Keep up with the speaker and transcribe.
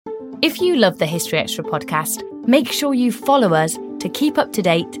If you love the History Extra podcast, make sure you follow us to keep up to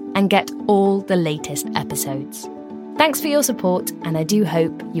date and get all the latest episodes. Thanks for your support, and I do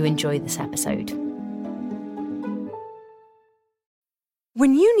hope you enjoy this episode.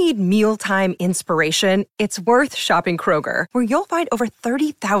 When you need mealtime inspiration, it's worth shopping Kroger, where you'll find over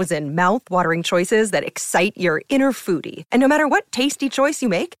 30,000 mouth-watering choices that excite your inner foodie. And no matter what tasty choice you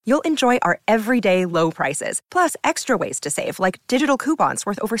make, you'll enjoy our everyday low prices, plus extra ways to save, like digital coupons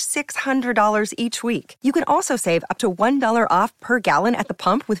worth over $600 each week. You can also save up to $1 off per gallon at the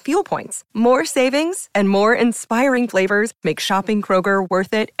pump with fuel points. More savings and more inspiring flavors make shopping Kroger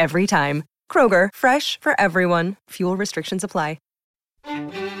worth it every time. Kroger, fresh for everyone. Fuel restrictions apply.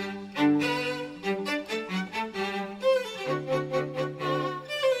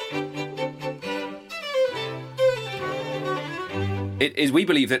 We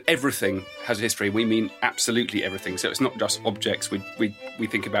believe that everything has a history. We mean absolutely everything. So it's not just objects. We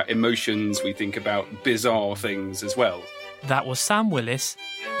think about emotions. We think about bizarre things as well. That was Sam Willis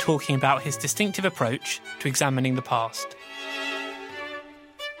talking about his distinctive approach to examining the past.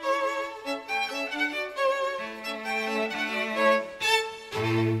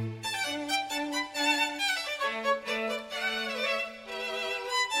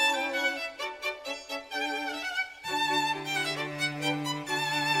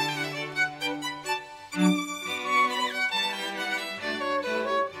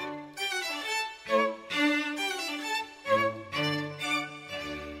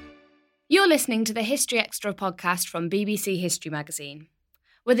 You're listening to the History Extra podcast from BBC History Magazine.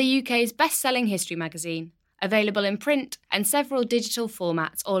 We're the UK's best-selling history magazine, available in print and several digital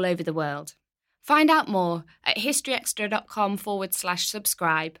formats all over the world. Find out more at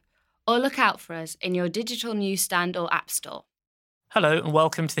historyextra.com/subscribe, or look out for us in your digital newsstand or app store. Hello and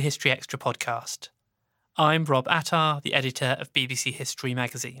welcome to the History Extra podcast. I'm Rob Attar, the editor of BBC History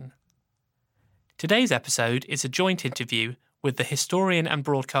Magazine. Today's episode is a joint interview with the historian and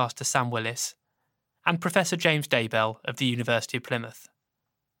broadcaster Sam Willis and Professor James Daybell of the University of Plymouth.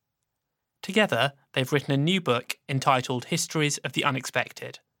 Together, they've written a new book entitled Histories of the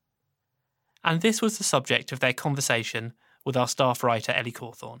Unexpected. And this was the subject of their conversation with our staff writer Ellie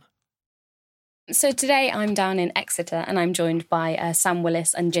Cawthorne. So today I'm down in Exeter and I'm joined by Sam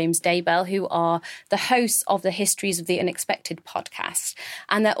Willis and James Daybell, who are the hosts of the Histories of the Unexpected podcast.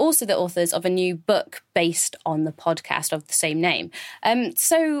 And they're also the authors of a new book based on the podcast of the same name.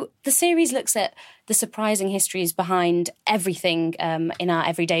 So the series looks at the surprising histories behind everything in our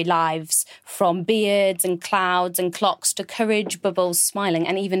everyday lives, from beards and clouds and clocks to courage, bubbles, smiling,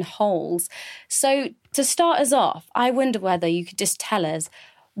 and even holes. So to start us off, I wonder whether you could just tell us,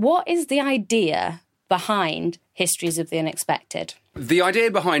 what is the idea behind Histories of the Unexpected? The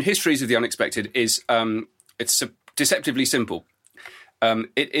idea behind Histories of the Unexpected is it's deceptively simple.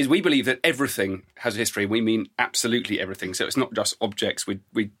 We believe that everything has a history. We mean absolutely everything. So it's not just objects. We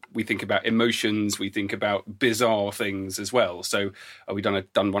think about emotions. We think about bizarre things as well. So we've done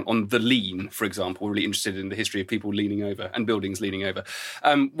one on the lean, for example. We're really interested in the history of people leaning over and buildings leaning over.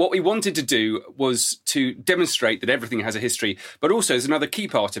 What we wanted to do was to demonstrate that everything has a history, but also there's another key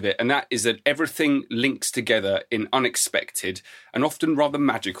part of it, and that is that everything links together in unexpected and often rather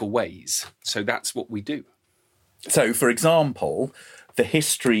magical ways. So that's what we do. So, for example, the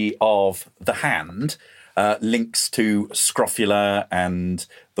history of the hand links to scrofula and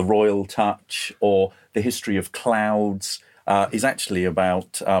the royal touch, or the history of clouds is actually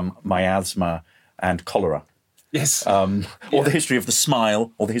about miasma and cholera. Yes. Or the history of the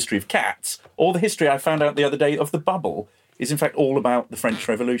smile, or the history of cats, or the history I found out the other day of the bubble is in fact all about the French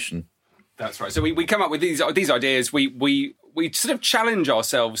Revolution. That's right. So we come up with these ideas. We sort of challenge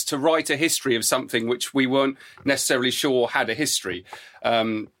ourselves to write a history of something which we weren't necessarily sure had a history.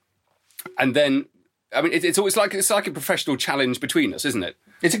 And then, I mean, it's always like a professional challenge between us, isn't it?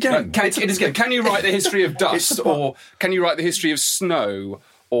 It's a game. Can you write the history of dust, or can you write the history of snow,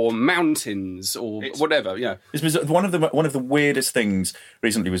 or mountains, or whatever? Yeah. This was one of the weirdest things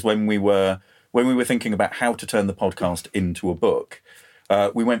recently was when we were thinking about how to turn the podcast into a book.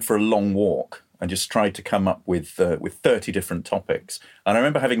 We went for a long walk and just tried to come up with 30 different topics. And I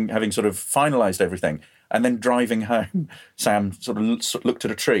remember having sort of finalised everything, and then driving home, Sam sort of looked at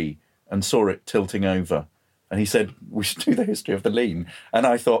a tree and saw it tilting over. And he said, we should do the history of the lean. And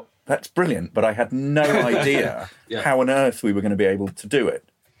I thought, that's brilliant, but I had no idea how on earth we were going to be able to do it.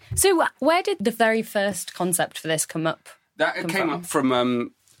 So where did the very first concept for this come up? That came up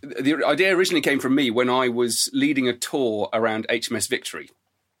from... the idea originally came from me when I was leading a tour around HMS Victory.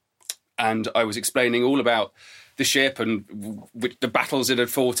 And I was explaining all about the ship and the battles it had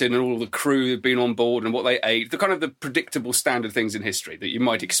fought in and all the crew had been on board and what they ate, the kind of the predictable standard things in history that you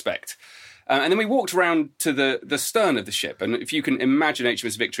might expect. And then we walked around to the stern of the ship, and if you can imagine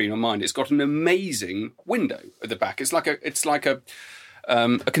HMS Victory in your mind, it's got an amazing window at the back. It's like a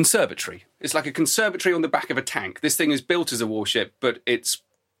conservatory. It's like a conservatory on the back of a tank. This thing is built as a warship, but it's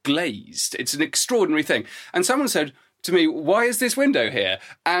glazed. It's an extraordinary thing. And someone said to me, "Why is this window here?"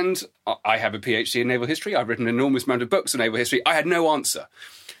 And I have a PhD in naval history. I've written an enormous amount of books on naval history. I had no answer.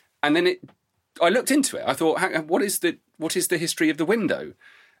 And then I looked into it. I thought, what is the history of the window?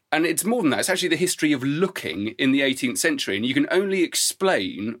 And it's more than that. It's actually the history of looking in the 18th century. And you can only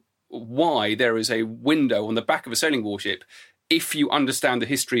explain why there is a window on the back of a sailing warship if you understand the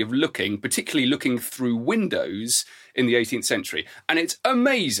history of looking, particularly looking through windows in the 18th century. And it's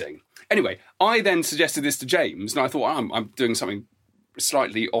amazing. Anyway, I then suggested this to James, and I thought, I'm doing something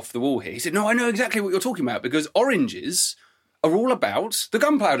slightly off the wall here. He said, "No, I know exactly what you're talking about, because oranges are all about the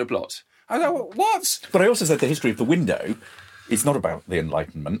gunpowder plot." I thought, what? But I also said the history of the window is not about the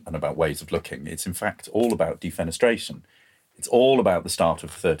Enlightenment and about ways of looking. It's in fact all about defenestration. It's all about the start of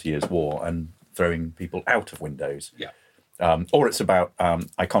the 30 Years' War and throwing people out of windows. Yeah. Or it's about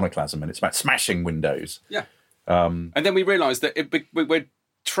iconoclasm, and it's about smashing windows. Yeah. And then we realised that we're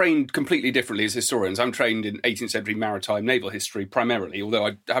trained completely differently as historians. I'm trained in 18th century maritime naval history primarily, although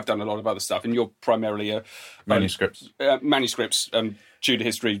I have done a lot of other stuff, and you're primarily manuscripts, Tudor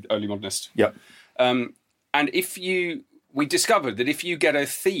history, early modernist. Yep. And we discovered that if you get a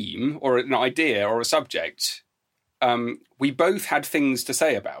theme or an idea or a subject, we both had things to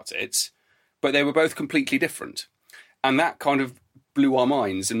say about it, but they were both completely different. And that kind of blew our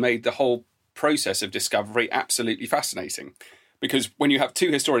minds and made the whole process of discovery absolutely fascinating. Because when you have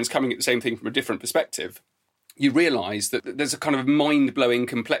two historians coming at the same thing from a different perspective, you realise that there's a kind of mind-blowing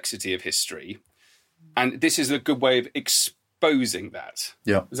complexity of history. And this is a good way of exposing that.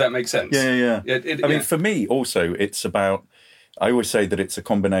 Yeah. Does that make sense? Yeah. I mean, for me also, it's about, I always say that it's a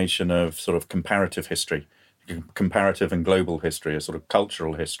combination of sort of comparative history, comparative and global history, a sort of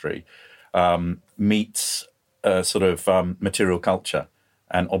cultural history, meets sort of material culture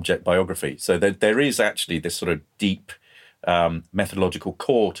and object biography. So there is actually this sort of deep methodological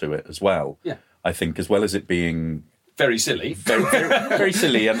core to it as well. Yeah. I think, as well as it being very silly, very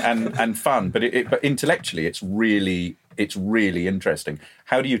silly and fun, but but intellectually, it's really interesting.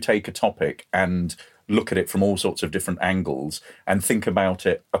 How do you take a topic and look at it from all sorts of different angles and think about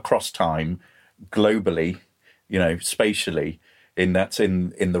it across time, globally, spatially? That's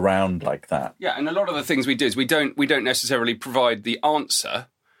in the round like that. Yeah, and a lot of the things we do is we don't necessarily provide the answer.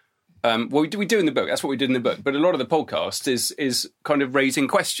 We do in the book. That's what we did in the book. But a lot of the podcast is kind of raising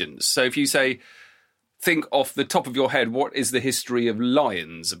questions. So if you say, think off the top of your head, what is the history of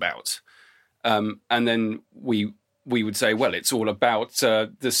lions about? And then we would say, well, it's all about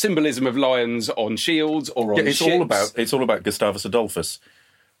the symbolism of lions on shields or on ships. It's all about Gustavus Adolphus.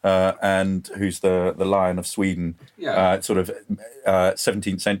 And who's the Lion of Sweden, sort of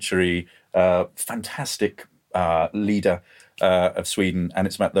 17th century, fantastic leader of Sweden, and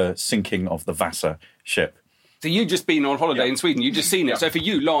it's about the sinking of the Vasa ship. So you'd just been on holiday in Sweden, you'd just seen it. So for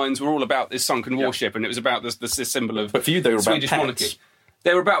you, lions were all about this sunken warship, and it was about this symbol of but for you, they were Swedish about monarchy.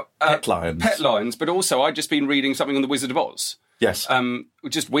 They were about pet lions, but also I'd just been reading something on The Wizard of Oz. Yes.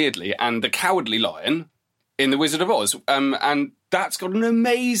 Just weirdly, and the Cowardly Lion in The Wizard of Oz. And that's got an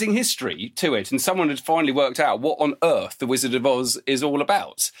amazing history to it. And someone had finally worked out what on earth The Wizard of Oz is all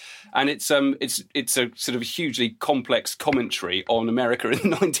about. And it's a sort of hugely complex commentary on America in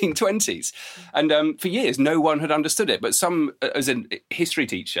the 1920s. And for years, no one had understood it. But as a history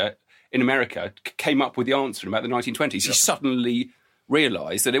teacher in America, came up with the answer about the 1920s. He suddenly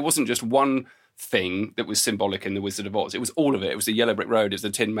realised that it wasn't just one thing that was symbolic in The Wizard of Oz. It was all of it. It was the Yellow Brick Road, it was the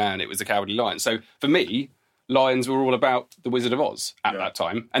Tin Man, it was the Cowardly Lion. So for me, lions were all about The Wizard of Oz at that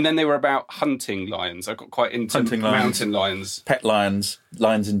time. And then they were about hunting lions. I got quite into mountain lions. Pet lions,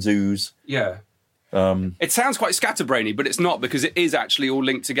 lions in zoos. Yeah. It sounds quite scatterbrainy, but it's not, because it is actually all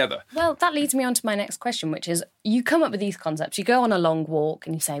linked together. Well, that leads me on to my next question, which is, you come up with these concepts, you go on a long walk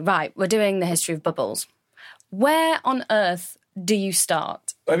and you say, right, we're doing the history of bubbles. Where on earth do you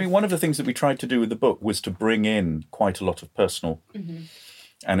start? I mean, one of the things that we tried to do with the book was to bring in quite a lot of personal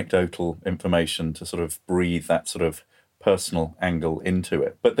anecdotal information to sort of breathe that sort of personal angle into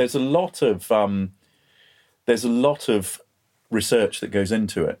it. But there's a lot of research that goes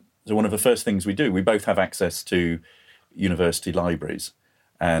into it. So one of the first things we do, we both have access to university libraries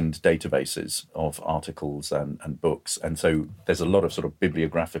and databases of articles and books. And so there's a lot of sort of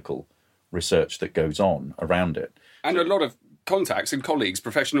bibliographical research that goes on around it. And a lot of contacts and colleagues,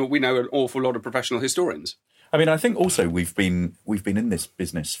 we know an awful lot of professional historians. I mean, I think also we've been in this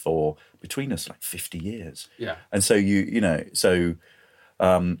business for, between us, like 50 years. Yeah. And so you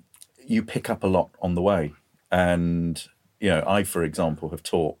pick up a lot on the way. And, I, for example, have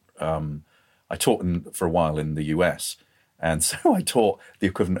taught, I taught for a while in the US. And so I taught the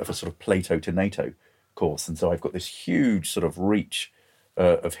equivalent of a sort of Plato to NATO course. And so I've got this huge sort of reach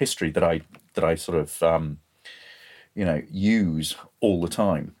of history that I sort of, use all the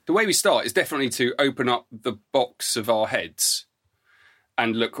time. The way we start is definitely to open up the box of our heads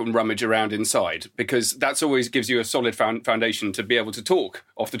and look and rummage around inside, because that's always gives you a solid foundation to be able to talk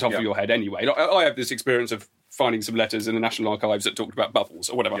off the top of your head anyway. Like, I have this experience of finding some letters in the National Archives that talked about bubbles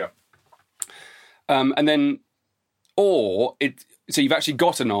or whatever. Yeah. And then, so you've actually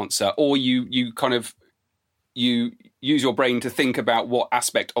got an answer, or you use your brain to think about what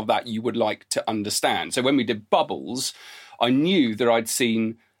aspect of that you would like to understand. So when we did bubbles, I knew that I'd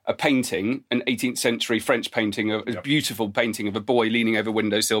seen a painting, an 18th century French painting, a beautiful painting of a boy leaning over a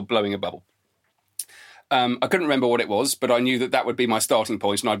windowsill blowing a bubble. I couldn't remember what it was, but I knew that would be my starting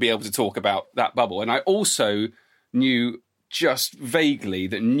point and I'd be able to talk about that bubble. And I also knew just vaguely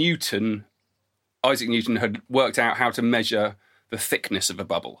that Isaac Newton had worked out how to measure the thickness of a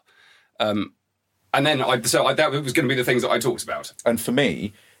bubble. And then that was going to be the things that I talked about. And for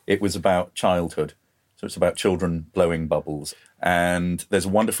me, it was about childhood. So it's about children blowing bubbles. And there's a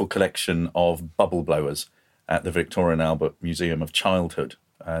wonderful collection of bubble blowers at the Victoria and Albert Museum of Childhood.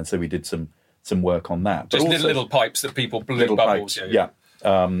 And so we did some work on that. Just little pipes that people blew bubbles. Pipes, yeah.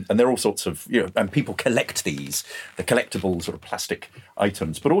 And there are all sorts of, and people collect these, the collectible sort of plastic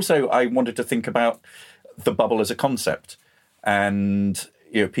items. But also I wanted to think about the bubble as a concept and,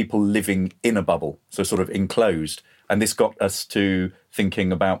 people living in a bubble, so sort of enclosed. And this got us to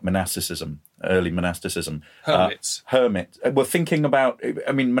thinking about monasticism, early monasticism. Hermits. We're thinking about,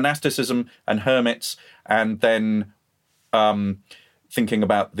 monasticism and hermits, and then thinking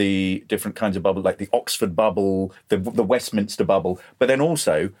about the different kinds of bubble, like the Oxford bubble, the Westminster bubble. But then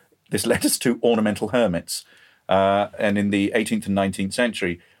also, this led us to ornamental hermits. And in the 18th and 19th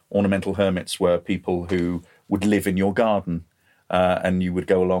century, ornamental hermits were people who would live in your garden. And you would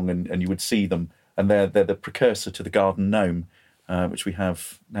go along and you would see them. And they're the precursor to the garden gnome, which we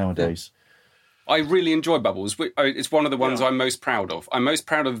have nowadays. I really enjoy bubbles. It's one of the ones I'm most proud of. I'm most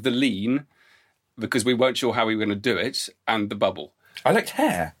proud of the lean, because we weren't sure how we were going to do it, and the bubble. I liked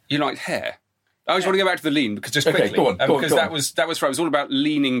hair. You liked hair? I just want to go back to the lean, because just quickly. Okay, go on. Because that was right. It was all about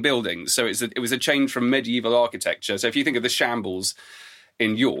leaning buildings. So it was a change from medieval architecture. So if you think of the shambles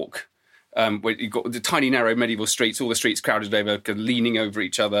in York, where you've got the tiny, narrow medieval streets, all the streets crowded over, leaning over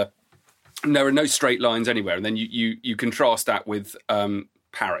each other. And there are no straight lines anywhere. And then you contrast that with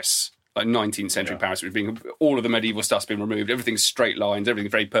Paris, like 19th century Paris, which being all of the medieval stuff's been removed. Everything's straight lines,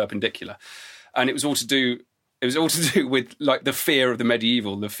 everything's very perpendicular. And it was all to do with like the fear of the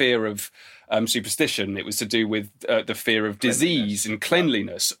medieval, the fear of superstition. It was to do with the fear of disease and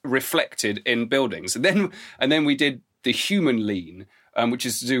cleanliness reflected in buildings. And then we did the human lean, which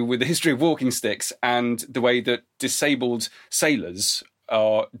is to do with the history of walking sticks and the way that disabled sailors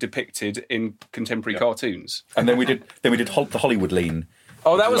are depicted in contemporary cartoons. And then we did the Hollywood lean.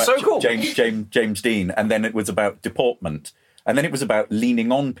 Oh, that was so cool. James Dean. And then it was about deportment. And then it was about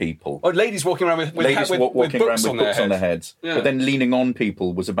leaning on people. Oh, ladies walking around with books on their heads. Yeah. But then leaning on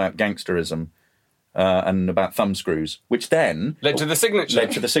people was about gangsterism and about thumbscrews, which then led to the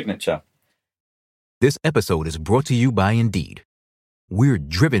signature. This episode is brought to you by Indeed. We're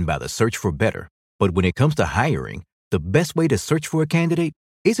driven by the search for better. But when it comes to hiring, the best way to search for a candidate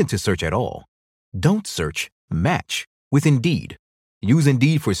isn't to search at all. Don't search, match with Indeed. Use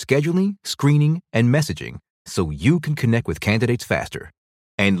Indeed for scheduling, screening, and messaging so you can connect with candidates faster.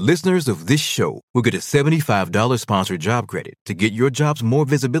 And listeners of this show will get a $75 sponsored job credit to get your jobs more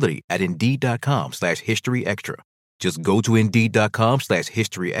visibility at Indeed.com/HistoryExtra. Just go to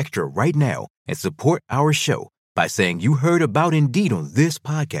Indeed.com/HistoryExtra right now and support our show by saying you heard about Indeed on this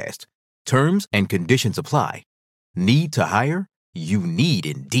podcast. Terms and conditions apply. Need to hire? You need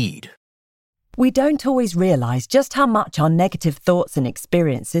Indeed. We don't always realize just how much our negative thoughts and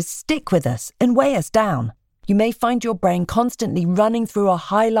experiences stick with us and weigh us down. You may find your brain constantly running through a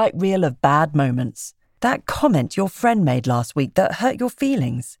highlight reel of bad moments. That comment your friend made last week that hurt your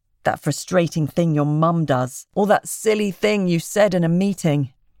feelings. That frustrating thing your mum does. Or that silly thing you said in a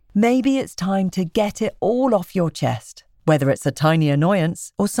meeting. Maybe it's time to get it all off your chest. Whether it's a tiny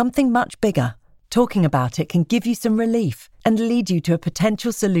annoyance or something much bigger, talking about it can give you some relief and lead you to a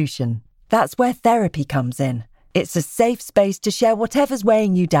potential solution. That's where therapy comes in. It's a safe space to share whatever's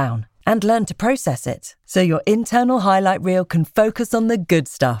weighing you down and learn to process it, so your internal highlight reel can focus on the good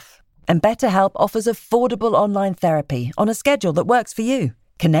stuff. And BetterHelp offers affordable online therapy on a schedule that works for you.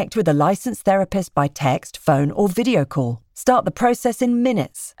 Connect with a licensed therapist by text, phone, or video call. Start the process in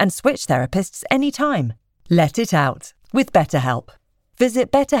minutes and switch therapists anytime. Let it out with BetterHelp.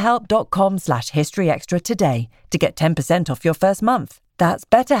 Visit betterhelp.com/historyextra today to get 10% off your first month. That's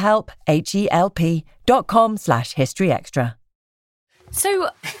BetterHelp, HELP.com/historyextra. So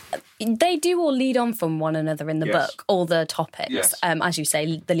they do all lead on from one another in the Yes. book, all the topics. Yes. As you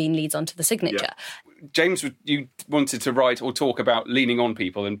say, the lean leads on to the signature. Yeah. James, you wanted to write or talk about leaning on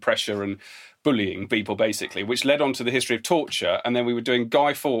people and pressure and bullying people, basically, which led on to the history of torture. And then we were doing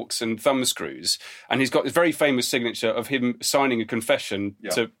Guy Fawkes and thumbscrews. And he's got this very famous signature of him signing a confession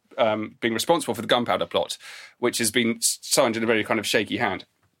to being responsible for the gunpowder plot, which has been signed in a very kind of shaky hand.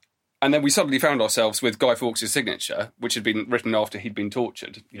 And then we suddenly found ourselves with Guy Fawkes' signature, which had been written after he'd been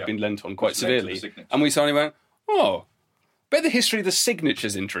tortured. He'd been lent on quite severely. And we suddenly went, but the history of the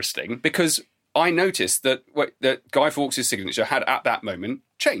signature's interesting, because I noticed that Guy Fawkes' signature had at that moment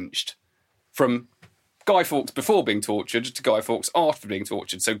changed from Guy Fawkes before being tortured to Guy Fawkes after being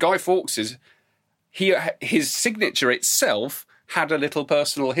tortured. So Guy Fawkes' his signature itself had a little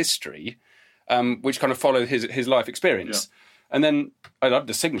personal history, which kind of followed his life experience. Yeah. And then I loved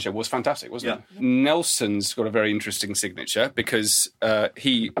the signature, was fantastic, wasn't it? Nelson's got a very interesting signature because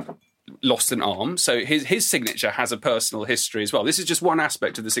he lost an arm. So his signature has a personal history as well. This is just one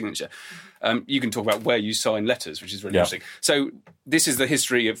aspect of the signature. You can talk about where you sign letters, which is really interesting. So this is the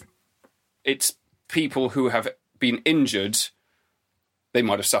history of it's people who have been injured. They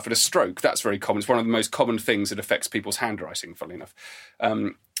might have suffered a stroke. That's very common. It's one of the most common things that affects people's handwriting, funnily enough.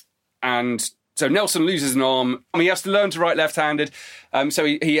 And so Nelson loses an arm. He has to learn to write left-handed. So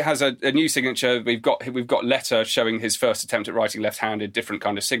he has a new signature. We've got letter showing his first attempt at writing left-handed, different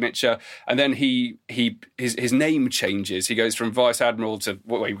kind of signature. And then his name changes. He goes from vice admiral to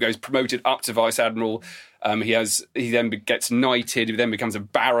he goes promoted up to vice admiral. He then gets knighted. He then becomes a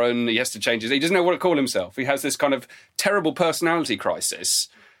baron. He has to change he doesn't know what to call himself. He has this kind of terrible personality crisis.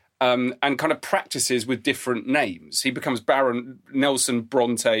 And kind of practices with different names. He becomes Baron Nelson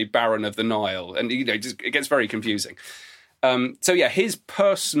Bronte, Baron of the Nile, and it gets very confusing. His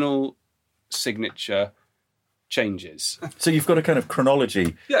personal signature changes. So you've got a kind of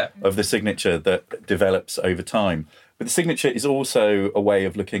chronology of the signature that develops over time. But the signature is also a way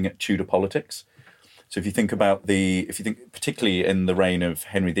of looking at Tudor politics. So if you think particularly in the reign of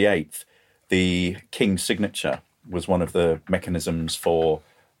Henry VIII, the king's signature was one of the mechanisms for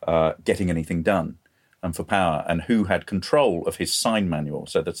getting anything done and for power, and who had control of his sign manual.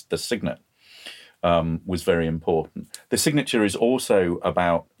 So that's the signet was very important. The signature is also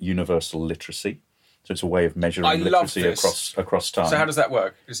about universal literacy. So it's a way of measuring literacy across time. So how does that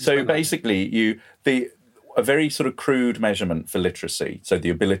work? So basically, a very sort of crude measurement for literacy, so the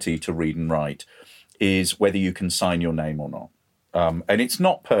ability to read and write, is whether you can sign your name or not. And it's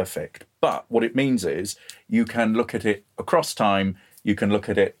not perfect, but what it means is you can look at it across time. You can look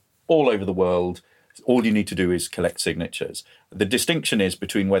at it all over the world. All you need to do is collect signatures. The distinction is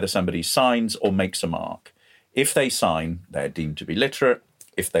between whether somebody signs or makes a mark. If they sign, they're deemed to be literate.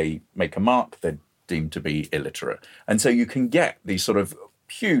 If they make a mark, they're deemed to be illiterate. And so you can get these sort of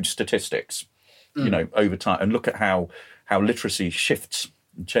huge statistics, over time, and look at how literacy shifts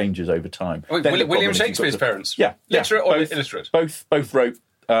and changes over time. William Shakespeare's parents, literate or illiterate? Both wrote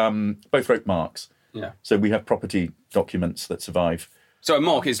marks. Yeah. So we have property documents that survive. So a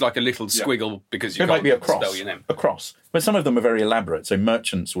mark is like a little squiggle because you can't can't spell your name. A cross. But some of them are very elaborate. So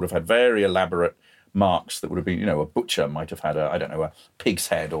merchants would have had very elaborate marks that would have been, a butcher might have had a pig's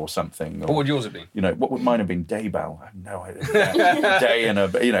head or something. What would yours have been? What would mine have been? Daybell. I have no idea. Day and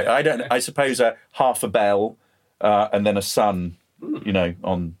I suppose half a bell and then a sun,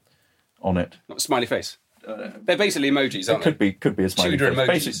 on it. Not a smiley face. They're basically emojis, aren't they? Could be a smiley Tudor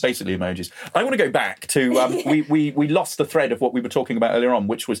face. emojis. Basically emojis. I want to go back to we lost the thread of what we were talking about earlier on,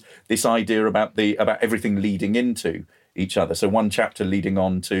 which was this idea about everything leading into each other. So one chapter leading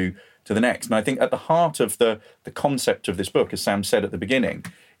on to the next. And I think at the heart of the concept of this book, as Sam said at the beginning,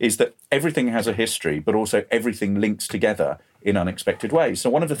 is that everything has a history, but also everything links together in unexpected ways.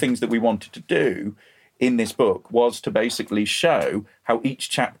 So one of the things that we wanted to do in this book was to basically show how each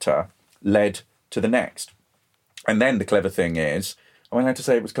chapter led to the next. And then the clever thing is, am I allowed to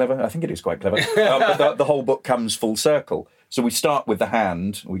say it was clever? I think it is quite clever. But the whole book comes full circle. So we start with the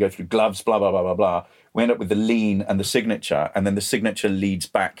hand, we go through gloves, blah, blah, blah, blah, blah. We end up with the lean and the signature, and then the signature leads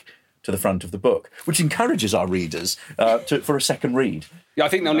back to the front of the book, which encourages our readers for a second read. Yeah, I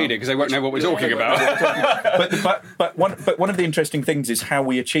think they'll need it because they won't know what we're talking about. But one of the interesting things is how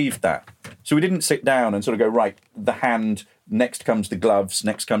we achieved that. So we didn't sit down and sort of go, right, the hand, next comes the gloves,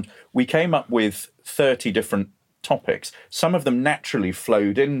 next comes... We came up with 30 different topics. Some of them naturally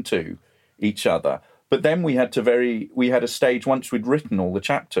flowed into each other. But then we had a stage, once we'd written all the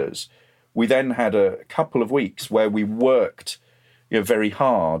chapters, we then had a couple of weeks where we worked very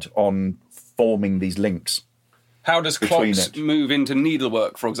hard on forming these links. How does clocks move into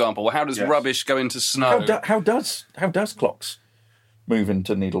needlework, for example? How does rubbish go into snow? How does clocks move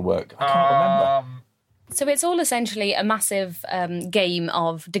into needlework? I can't remember. So it's all essentially a massive game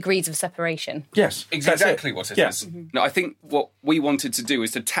of degrees of separation. Yes, exactly what it is. Mm-hmm. Now, I think what we wanted to do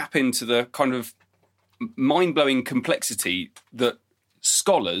is to tap into the kind of mind-blowing complexity that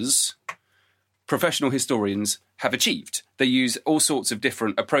scholars, professional historians, have achieved. They use all sorts of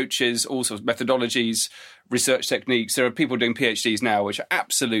different approaches, all sorts of methodologies, research techniques. There are people doing PhDs now which are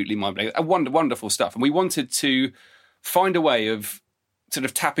absolutely mind-blowing, wonderful stuff. And we wanted to find a way of sort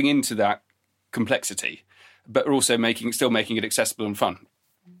of tapping into that complexity, but also still making it accessible and fun.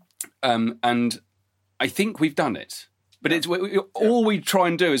 And I think we've done it. But all we try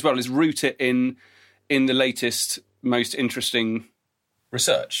and do as well is root it in the latest, most interesting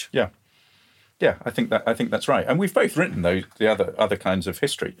research. Yeah. Yeah, I think that's right. And we've both written the other kinds of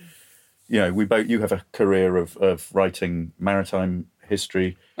history. You have a career of writing maritime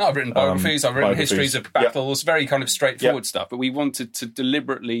history. I've written biographies, I've written histories of battles, very kind of straightforward stuff, but we wanted to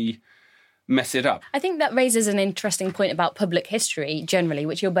deliberately mess it up. I think that raises an interesting point about public history generally,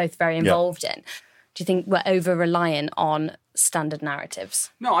 which you're both very involved in. Do you think we're over-reliant on standard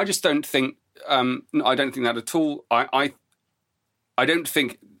narratives? No, I just don't think... I don't think that at all. I don't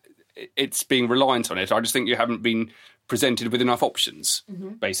think it's being reliant on it. I just think you haven't been presented with enough options,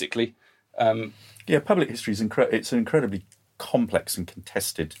 basically. Public history is it's an incredibly complex and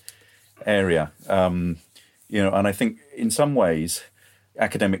contested area. And I think in some ways,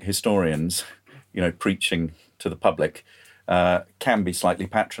 academic historians, preaching to the public, can be slightly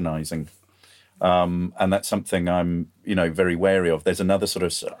patronising. And that's something I'm, very wary of. There's another sort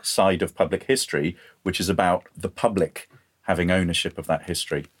of side of public history, which is about the public having ownership of that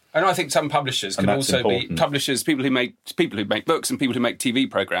history. And I think some publishers can also important. Be publishers, people who make books and people who make TV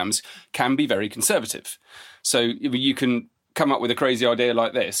programmes can be very conservative. So you can come up with a crazy idea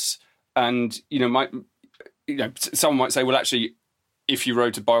like this, and someone might say, well, actually, if you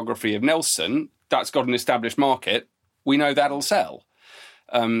wrote a biography of Nelson, that's got an established market. We know that'll sell.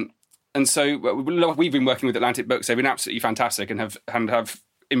 And so we've been working with Atlantic Books. They've been absolutely fantastic and have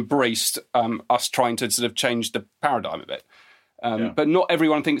embraced us trying to sort of change the paradigm a bit. But not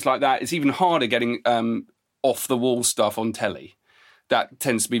everyone thinks like that. It's even harder getting off-the-wall stuff on telly. That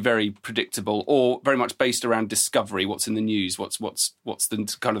tends to be very predictable or very much based around discovery, what's in the news, what's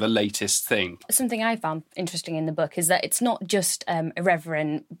the kind of the latest thing. Something I found interesting in the book is that it's not just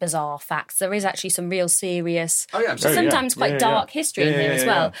irreverent, bizarre facts. There is actually some real serious, sometimes quite dark history in here as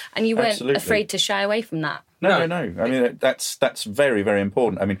well. And you weren't afraid to shy away from that. No. I mean, that's very, very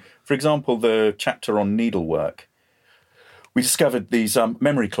important. I mean, for example, the chapter on needlework, we discovered these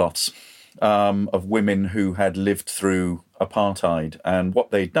memory cloths of women who had lived through apartheid, and what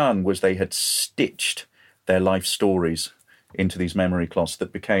they'd done was they had stitched their life stories into these memory cloths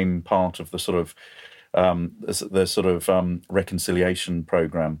that became part of the sort of reconciliation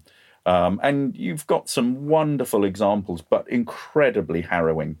program. And you've got some wonderful examples, but incredibly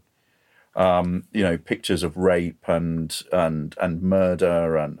harrowing. Pictures of rape and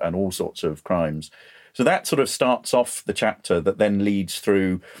murder and all sorts of crimes. So that sort of starts off the chapter that then leads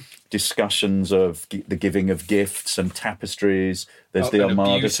through discussions of the giving of gifts and tapestries. There's the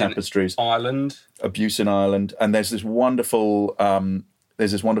Armada tapestries. Abuse in Ireland. And there's this wonderful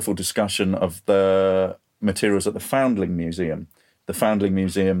discussion of the materials at the Foundling Museum. The Foundling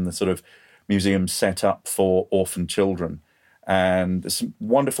Museum, the sort of museum set up for orphan children. And there's some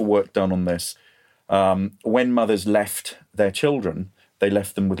wonderful work done on this. When mothers left their children, they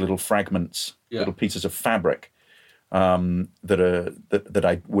left them with little fragments, little pieces of fabric that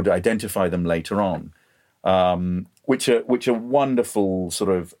I would identify them later on, which are wonderful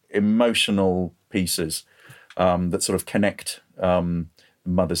sort of emotional pieces that sort of connect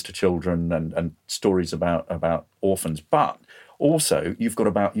mothers to children and stories about orphans. But also, you've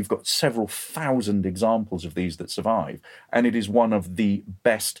got several thousand examples of these that survive, and it is one of the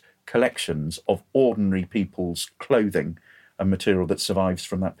best collections of ordinary people's clothing and material that survives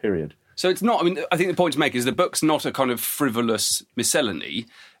from that period. So it's not, I think the point to make is the book's not a kind of frivolous miscellany.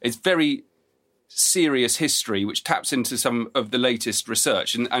 It's very serious history which taps into some of the latest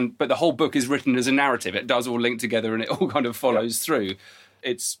research. But the whole book is written as a narrative. It does all link together and it all kind of follows through.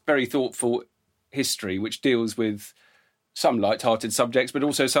 It's very thoughtful history which deals with some light-hearted subjects, but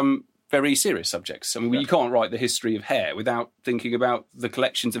also some very serious subjects. I mean, you can't write the history of hair without thinking about the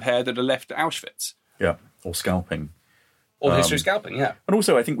collections of hair that are left at Auschwitz. Yeah, or scalping. Or the history of scalping, yeah. And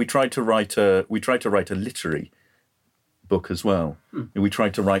also, I think we tried to write a literary book as well. We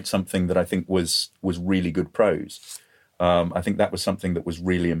tried to write something that I think was really good prose. I think that was something that was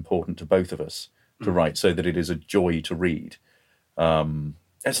really important to both of us to write, so that it is a joy to read.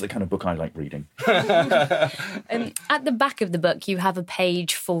 That's the kind of book I like reading. At the back of the book, you have a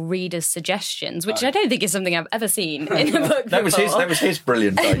page for readers' suggestions, which I don't think is something I've ever seen in a book That before. was his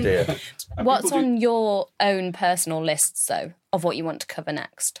brilliant idea. What's on your own personal lists, though, of what you want to cover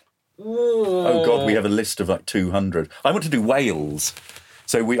next? Oh God, we have a list of like 200. I want to do Wales.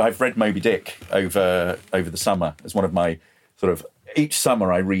 So I've read Moby Dick over the summer as one of my sort of. Each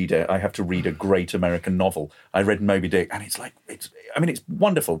summer I have to read a great American novel. I read Moby Dick, and it's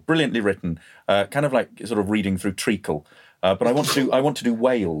wonderful, brilliantly written, kind of like sort of reading through treacle. But I want to do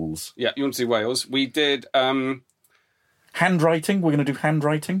Wales. Yeah, you want to do Wales. We did handwriting. We're going to do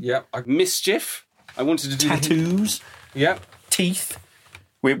handwriting. Yeah, mischief. I wanted to do tattoos. Yeah, teeth.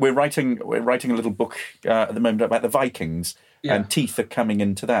 We're writing a little book at the moment about the Vikings. Yeah. And teeth are coming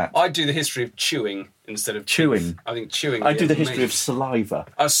into that. I do the history of chewing instead of chewing. Teeth. I think chewing. I do the history of saliva.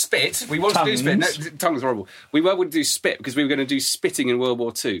 Spit. We want to do spit. No, tongue's horrible. We were going to do spit because we were going to do spitting in World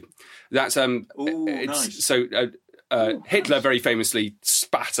War II. That's nice. So Hitler very famously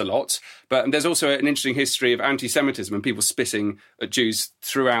spat a lot, but there's also an interesting history of anti-Semitism and people spitting at Jews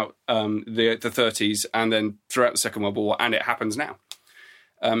throughout the 30s and then throughout the Second World War, and it happens now.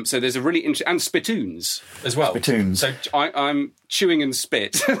 So there's a really interesting... And spittoons as well. Spittoons. So I'm chewing and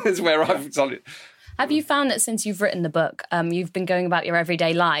spit is where I've done it. Have you found that since you've written the book, you've been going about your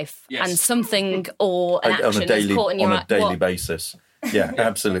everyday life and something or an action is caught in your... On a daily basis. Yeah,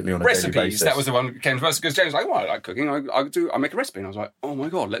 absolutely on a daily basis. Recipes, that was the one that came to us because James was like, well, I like cooking, I make a recipe. And I was like, oh my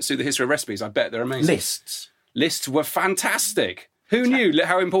God, let's do the history of recipes. I bet they're amazing. Lists were fantastic. Who knew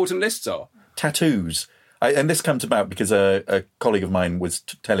how important lists are? Tattoos. And this comes about because a colleague of mine was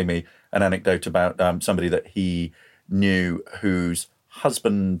telling me an anecdote about somebody that he knew whose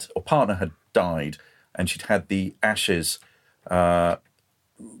husband or partner had died, and she'd had the ashes put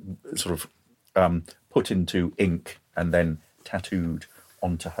into ink and then tattooed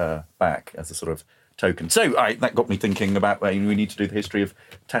onto her back as a sort of token. So that got me thinking about we need to do the history of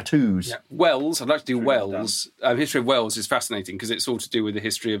tattoos. Yeah. Wells, I'd like to do Wells. History of Wells is fascinating because it's all to do with the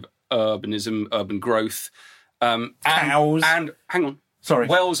history of urbanism, urban growth. Cows. And hang on. Sorry.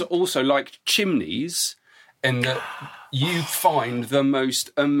 Wells are also like chimneys in that you find the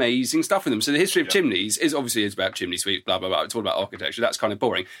most amazing stuff in them. So the history of chimneys is obviously about chimney sweeps, blah, blah, blah. It's all about architecture. That's kind of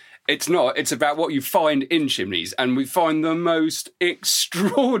boring. It's not. It's about what you find in chimneys. And we find the most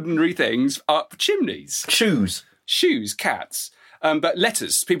extraordinary things up chimneys. Shoes, cats. But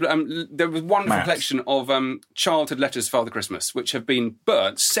letters. People. There was one collection of childhood letters for Father Christmas, which have been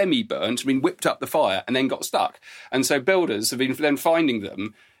burnt, semi-burnt, been whipped up the fire, and then got stuck. And so builders have been then finding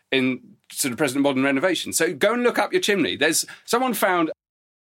them in sort of present modern renovation. So go and look up your chimney. Someone found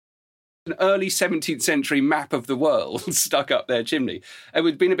an early 17th century map of the world stuck up their chimney. It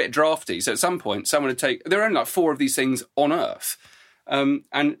had been a bit drafty, so at some point someone had taken... There are only like 4 of these things on Earth, and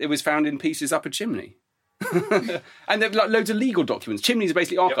it was found in pieces up a chimney. And there are like loads of legal documents. Chimneys are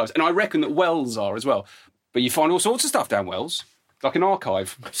basically archives, and I reckon that wells are as well. But you find all sorts of stuff down wells, like an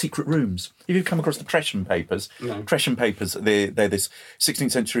archive. Secret rooms. If you've come across the Tresham Papers, Tresham Papers, they're this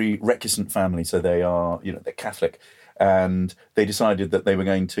 16th century recusant family, so they are, they're Catholic, and they decided that they were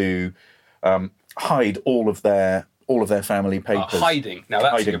going to hide all of their family papers. Hiding. Now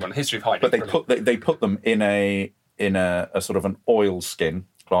that's a good one. History of hiding. But they put them in a sort of an oilskin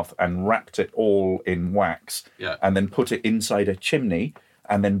cloth and wrapped it all in wax, and then put it inside a chimney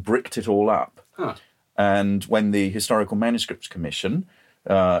and then bricked it all up. Huh. And when the Historical Manuscripts Commission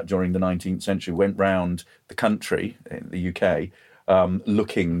during the 19th century went round the country in the UK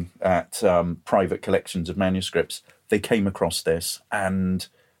looking at private collections of manuscripts, they came across this, and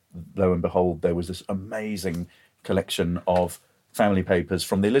lo and behold, there was this amazing collection of family papers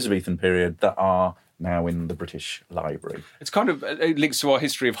from the Elizabethan period that are now in the British Library. It's kind of it links to our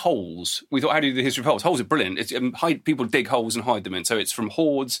history of holes. We thought, how do you do the history of holes? Holes are brilliant. It's, people dig holes and hide them in. So it's from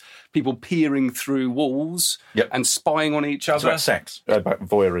hoards, people peering through walls and spying on each other. It's about sex, about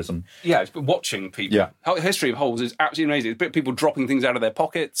voyeurism. Yeah, it's watching people. Yeah. History of holes is absolutely amazing. It's people dropping things out of their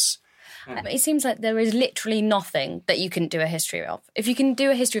pockets. It seems like there is literally nothing that you can do a history of. If you can do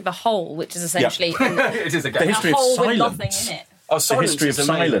a history of a hole, which is essentially it is the history a hole of silence. with nothing in it. The history of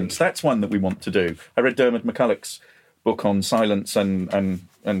silence. That's one that we want to do. I read Dermot McCulloch's book on silence and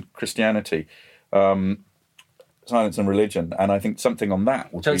Christianity. So silence and religion, and I think something on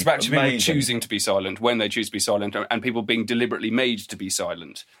that would So it's be about people amazing. choosing to be silent when they choose to be silent, and people being deliberately made to be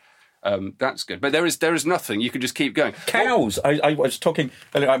silent. That's good. But there is nothing. You could just keep going. Cows. I was talking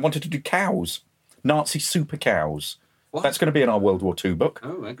earlier, I wanted to do cows. Nazi super cows. What? That's going to be in our World War II book.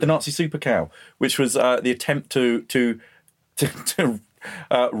 Oh, okay. The Nazi super cow, which was the attempt to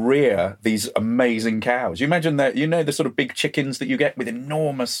rear these amazing cows. You imagine that, the sort of big chickens that you get with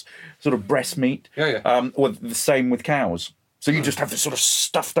enormous sort of breast meat. Yeah. Or the same with cows. So you just have this sort of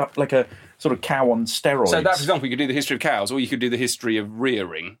stuffed up like a sort of cow on steroids. So that, for example, you could do the history of cows, or you could do the history of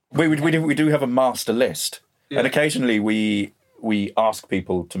rearing. We do have a master list, Yeah. and occasionally we ask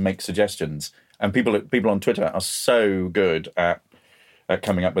people to make suggestions, and people on Twitter are so good at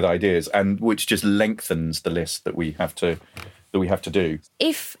coming up with ideas, and which just lengthens the list that we have to do.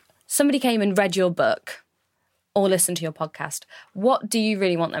 If somebody came and read your book or listened to your podcast, what do you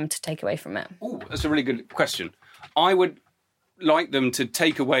really want them to take away from it? Oh, that's a really good question. I would like them to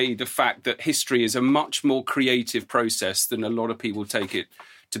take away the fact that history is a much more creative process than a lot of people take it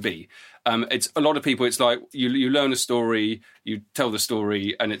to be. It's a lot of people, it's like you learn a story, you tell the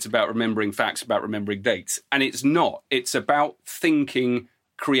story, and it's about remembering facts, about remembering dates. And it's not. It's about thinking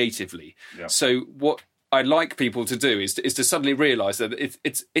creatively. Yeah. So what I'd like people to do is to suddenly realise that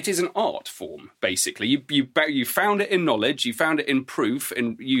it is an art form, basically. You found it in knowledge, you found it in proof,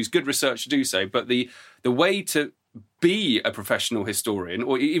 and use good research to do so. But the way to be a professional historian,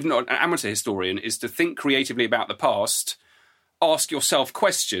 or even not an amateur historian, is to think creatively about the past, ask yourself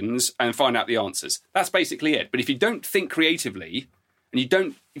questions, and find out the answers. That's basically it. But if you don't think creatively, and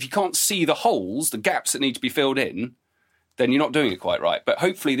if you can't see the holes, the gaps that need to be filled in, then you're not doing it quite right. But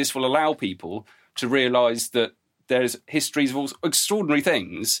hopefully this will allow people to realise that there's histories of all extraordinary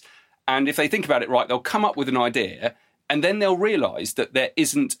things, and if they think about it right, they'll come up with an idea, and then they'll realise that there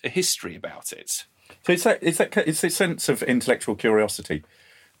isn't a history about it. So it's a sense of intellectual curiosity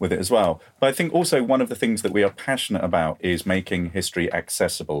with it as well. But I think also one of the things that we are passionate about is making history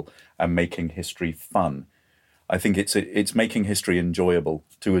accessible and making history fun. I think it's making history enjoyable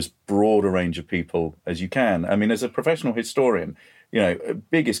to as broad a range of people as you can. I mean, as a professional historian,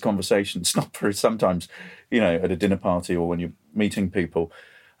 biggest conversations, not for sometimes, at a dinner party or when you're meeting people,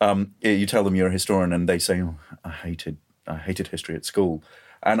 you tell them you're a historian and they say, oh, I hated history at school.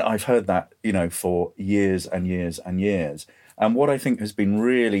 And I've heard that, for years and years and years. And what I think has been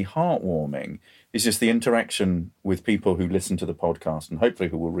really heartwarming is just the interaction with people who listen to the podcast and hopefully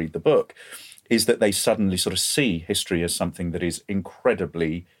who will read the book, is that they suddenly sort of see history as something that is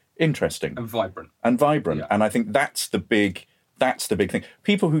incredibly interesting. And vibrant. Yeah. And I think that's the big thing.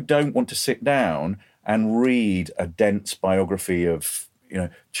 People who don't want to sit down and read a dense biography of,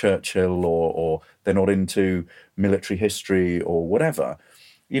 Churchill or they're not into military history or whatever,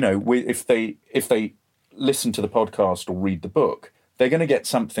 if they listen to the podcast or read the book, they're going to get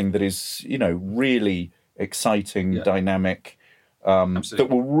something that is, really exciting, dynamic, that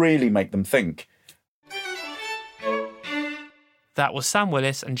will really make them think. That was Sam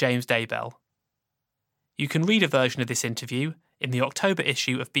Willis and James Daybell. You can read a version of this interview in the October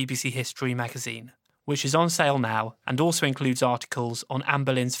issue of BBC History magazine, which is on sale now and also includes articles on Anne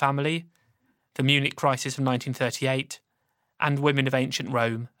Boleyn's family, the Munich crisis of 1938, and women of ancient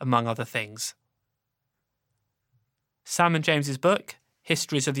Rome, among other things. Sam and James's book,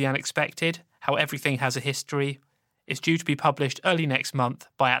 Histories of the Unexpected, How Everything Has a History, is due to be published early next month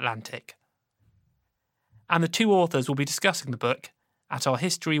by Atlantic. And the two authors will be discussing the book at our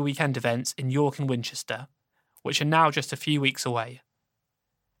History Weekend events in York and Winchester, which are now just a few weeks away.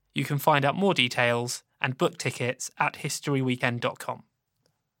 You can find out more details and book tickets at historyweekend.com.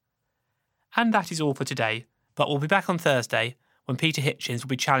 And that is all for today, but we'll be back on Thursday when Peter Hitchens will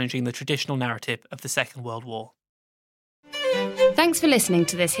be challenging the traditional narrative of the Second World War. Thanks for listening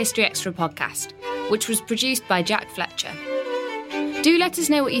to this History Extra podcast, which was produced by Jack Fletcher. Do let us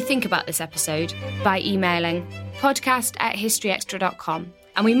know what you think about this episode by emailing podcast@historyextra.com,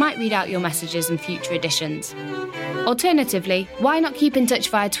 and we might read out your messages in future editions. Alternatively, why not keep in touch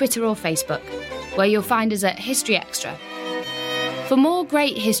via Twitter or Facebook, where you'll find us at History Extra. For more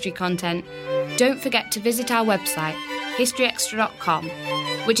great history content, don't forget to visit our website, historyextra.com,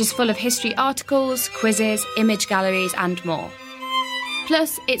 which is full of history articles, quizzes, image galleries and more.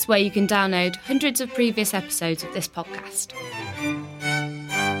 Plus, it's where you can download hundreds of previous episodes of this podcast.